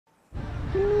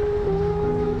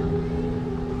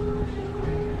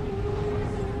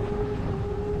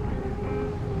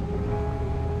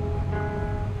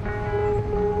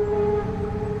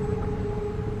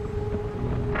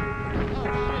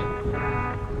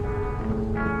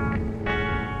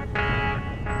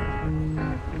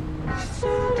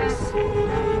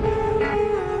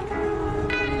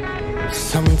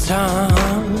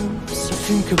Sometimes I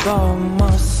think about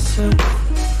myself.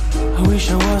 I wish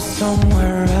I was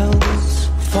somewhere else,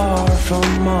 far from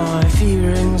my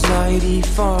fear, anxiety,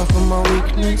 far from my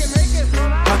weakness.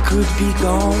 I could be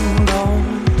gone,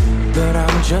 but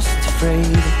I'm just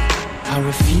afraid. I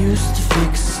refuse to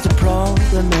fix the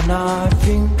problem, and I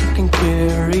think I can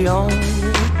carry on.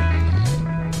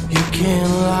 You can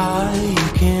lie,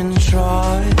 you can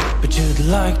try, but you'd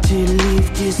like to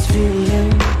leave this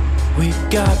feeling. We've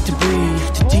got to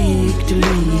breathe, to dig, to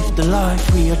live the life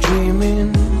we are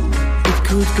dreaming. It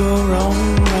could go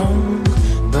wrong,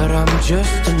 but I'm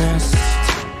just a nest.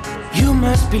 You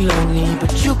must be lonely,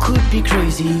 but you could be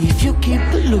crazy if you keep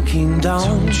looking down.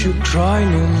 Don't you cry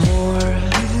no more,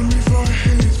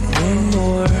 no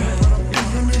more.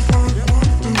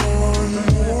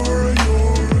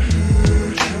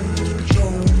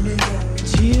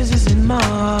 Tears is in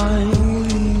mine.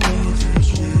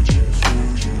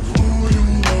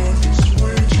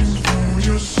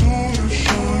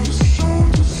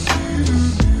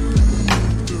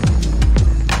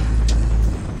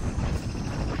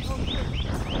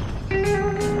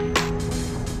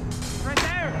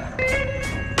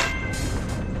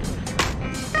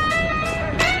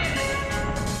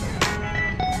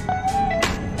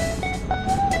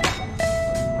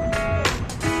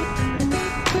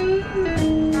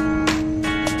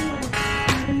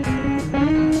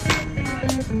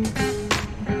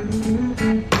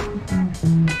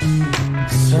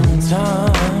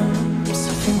 Sometimes I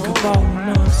think about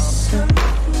myself,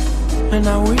 and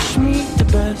I wish me the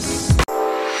best.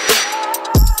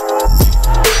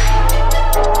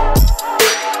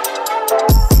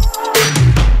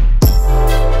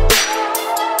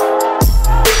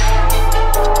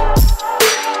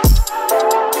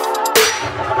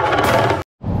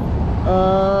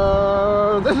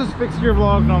 This is Fix Gear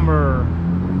vlog number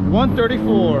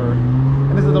 134,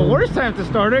 and this is the worst time to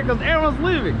start it because everyone's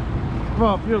leaving.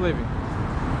 Well, you're leaving.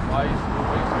 Why?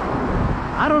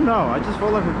 I don't know. I just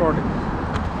felt like recording.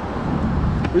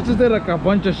 We just did like a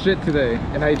bunch of shit today,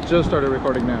 and I just started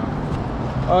recording now.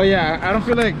 Oh yeah, I don't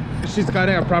feel like she's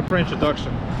getting a proper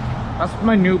introduction. That's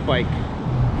my new bike.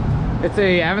 It's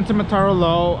a Aventon Mataro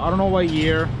Low. I don't know what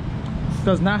year. It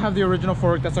does not have the original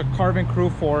fork. That's a Carbon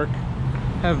Crew fork.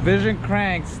 Have Vision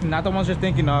cranks, not the ones you're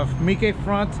thinking of. Miike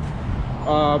front,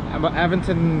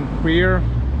 Aventon rear.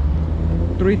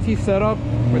 3T setup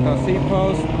with a seat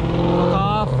post,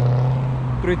 off,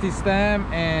 3T stem,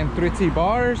 and 3T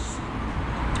bars,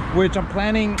 which I'm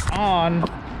planning on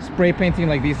spray painting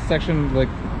like these sections, like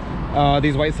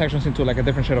these white sections into like a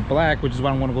different shade of black, which is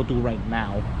what I'm gonna go do right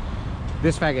now.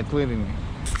 This faggot's leaving me.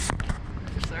 Yes,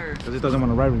 sir. Because he doesn't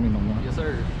want to ride with me no more. Yes,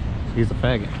 sir. He's a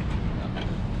faggot.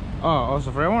 Oh,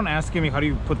 also for everyone asking me, how do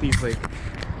you put these like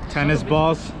tennis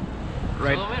balls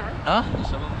right? Huh?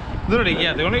 Literally,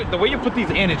 yeah. The way you put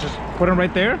these in is just put them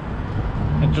right there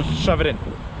and just shove it in.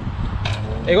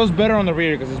 It goes better on the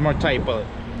rear because it's more tight, but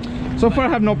so far I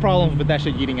have no problems with that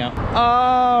shit yeeting out.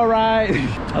 All right.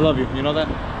 I love you. You know that?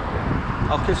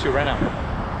 I'll kiss you right now.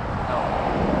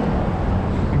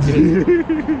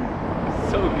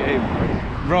 So gay,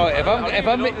 bro. If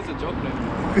I'm it's a joke, man.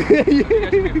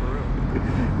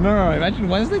 No, imagine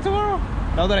Wednesday tomorrow.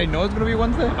 Now that I know it's gonna be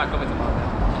Wednesday. I'm not coming tomorrow, man.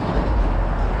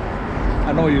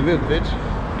 I know where you live, bitch.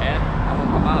 And I won't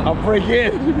come out. I'll break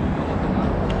in.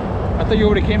 I thought you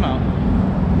already came out.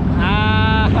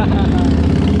 Ah. You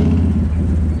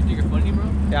think you're funny, bro?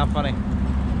 Yeah, I'm funny.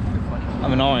 You're funny.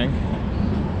 I'm annoying.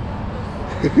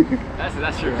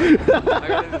 That's true. Right? I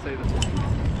gotta say this.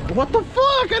 What the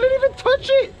fuck? I didn't even touch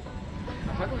it.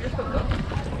 How come you're still done?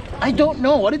 I don't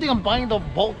know. Why do you think I'm buying the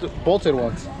bolted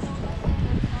ones?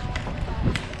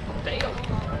 Damn.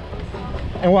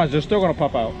 And watch, they're still gonna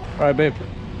pop out. All right, babe.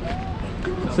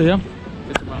 See ya.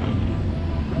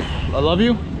 I love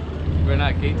you. We're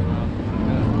not gay tomorrow.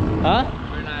 Huh?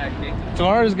 We're not gay tomorrow.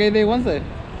 Tomorrow is Gay Day Wednesday.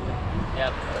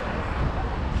 Yep.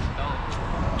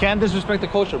 Can't disrespect the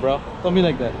culture, bro. Don't be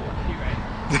like that. You're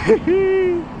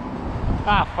right.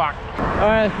 Ah, fuck. All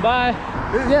right, bye.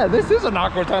 Yeah, this is an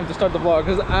awkward time to start the vlog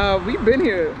because we've been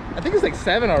here. I think it's like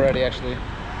 7 already, actually.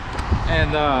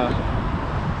 And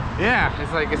yeah,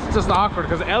 it's just awkward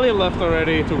because Elliot left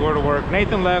already to go to work.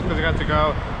 Nathan left because he got to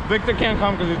go. Victor can't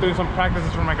come because he's doing some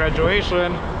practices for my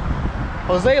graduation.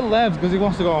 Jose left because he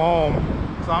wants to go home.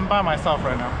 So I'm by myself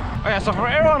right now. Oh yeah, so for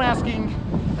everyone asking,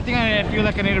 I think I feel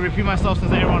like I need to repeat myself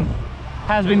since everyone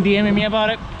has been DMing me about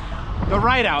it. The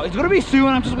ride out, it's gonna be soon.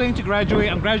 I'm just waiting to graduate.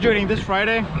 I'm graduating this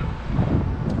Friday.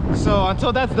 So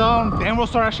until that's done, then we'll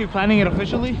start actually planning it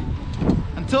officially.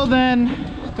 Until then,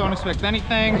 don't expect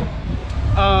anything.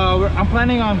 I'm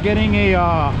planning on getting a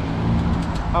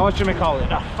what you may call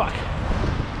it. Oh, fuck.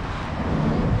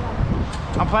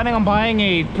 I'm planning on buying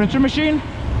a printer machine,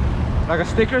 like a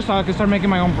sticker, so I can start making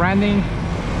my own branding,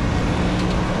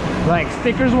 like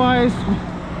stickers wise.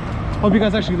 Hope you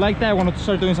guys actually like that. I wanted to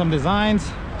start doing some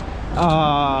designs.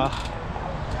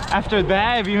 After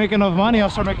that, if you make enough money, I'll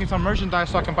start making some merchandise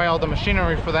so I can buy all the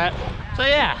machinery for that. So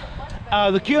yeah,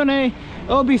 the Q&A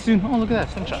will be soon. Oh, look at that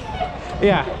sunshine.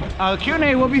 Yeah, the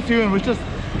Q&A will be soon. Which just,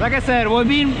 like I said,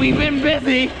 we've been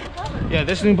busy. Yeah,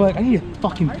 this new bike, I need to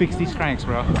fucking fix these cranks,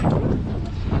 bro.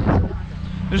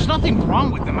 There's nothing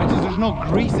wrong with them. There's no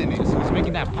grease in it, so it's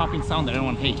making that popping sound that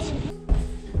everyone hates.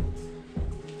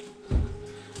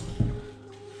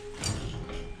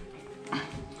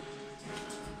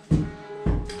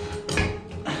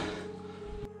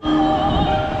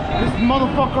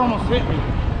 Motherfucker almost hit me.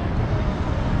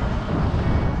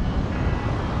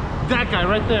 That guy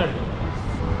right there.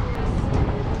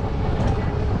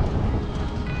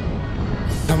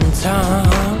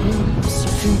 Sometimes I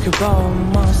think about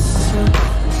myself.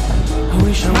 I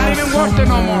wish I was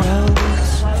somewhere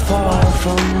else, far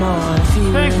from my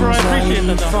feelings. Thanks, bro. I appreciate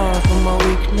that, far from my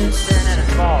weakness.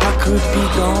 I could be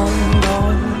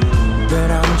gone, but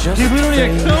I'm just he really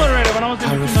accelerated when I was in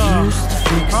the refuse to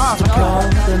fix the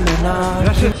problem, and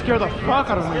that shit scared the fuck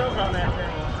out of me.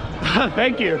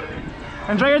 Thank you.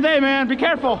 Enjoy your day, man. Be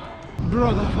careful.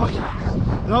 Bro, that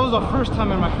was the first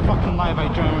time in my fucking life I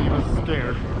genuinely was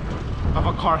scared of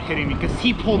a car hitting me, because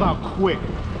he pulled out quick.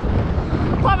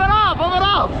 Pump it up! Pump it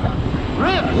up!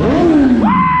 Rip!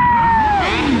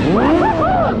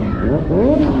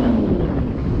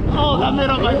 Oh, that made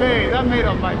up my day. That made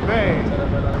up my day.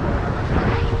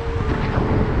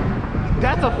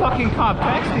 That's a fucking cop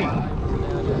texting.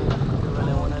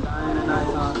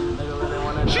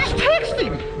 She's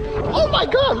texting. Oh my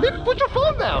god, put your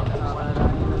phone down.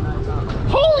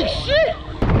 Holy shit.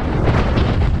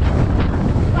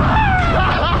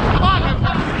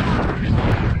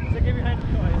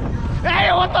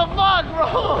 Hey, what the fuck,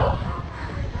 bro?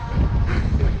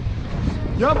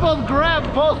 Y'all both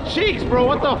grabbed both cheeks, bro.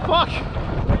 What the fuck?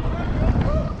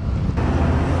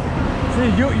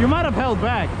 See, you might have held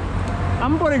back.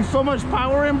 I'm putting so much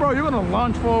power in, bro. You're gonna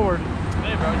launch forward.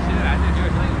 Hey, bro, shit, I did do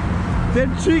it clean.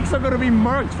 Them cheeks are gonna be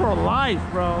marked for life,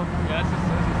 bro. Yeah, that's just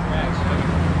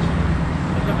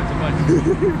too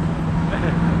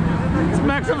much.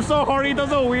 Smacks him so hard he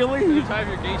does a wheelie. You time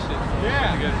your gate shit.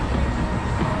 Yeah. Good.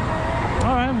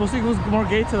 All right, we'll see who's more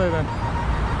gay today then.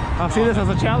 I'll see this as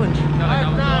a challenge. No,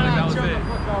 that was it.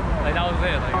 Like, that was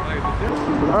it.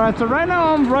 All right, so right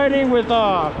now I'm riding with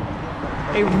a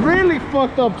really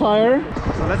fucked up tire.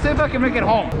 So let's see if I can make it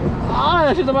home. Ah,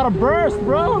 that shit's about to burst,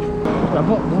 bro. The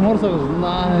motorcycle's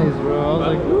nice, bro. I was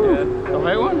like, ooh. Yeah. The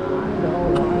white one?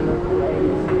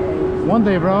 One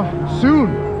day, bro.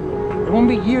 Soon. It won't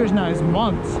be years now, it's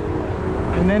months.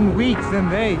 And then weeks, then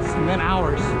days, and then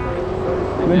hours.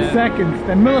 Then seconds,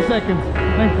 then milliseconds,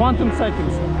 then quantum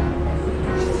seconds.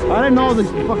 I didn't know these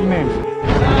fucking names.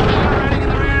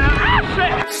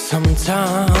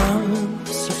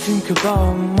 Sometimes I think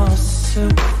about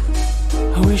myself.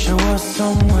 I wish I was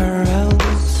somewhere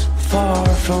else, far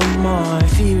from my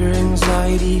fear,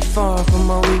 anxiety, far from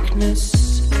my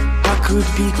weakness. I could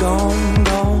be gone,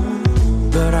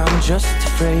 but I'm just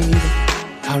afraid.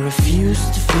 I refuse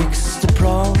to fix the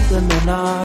problem, and I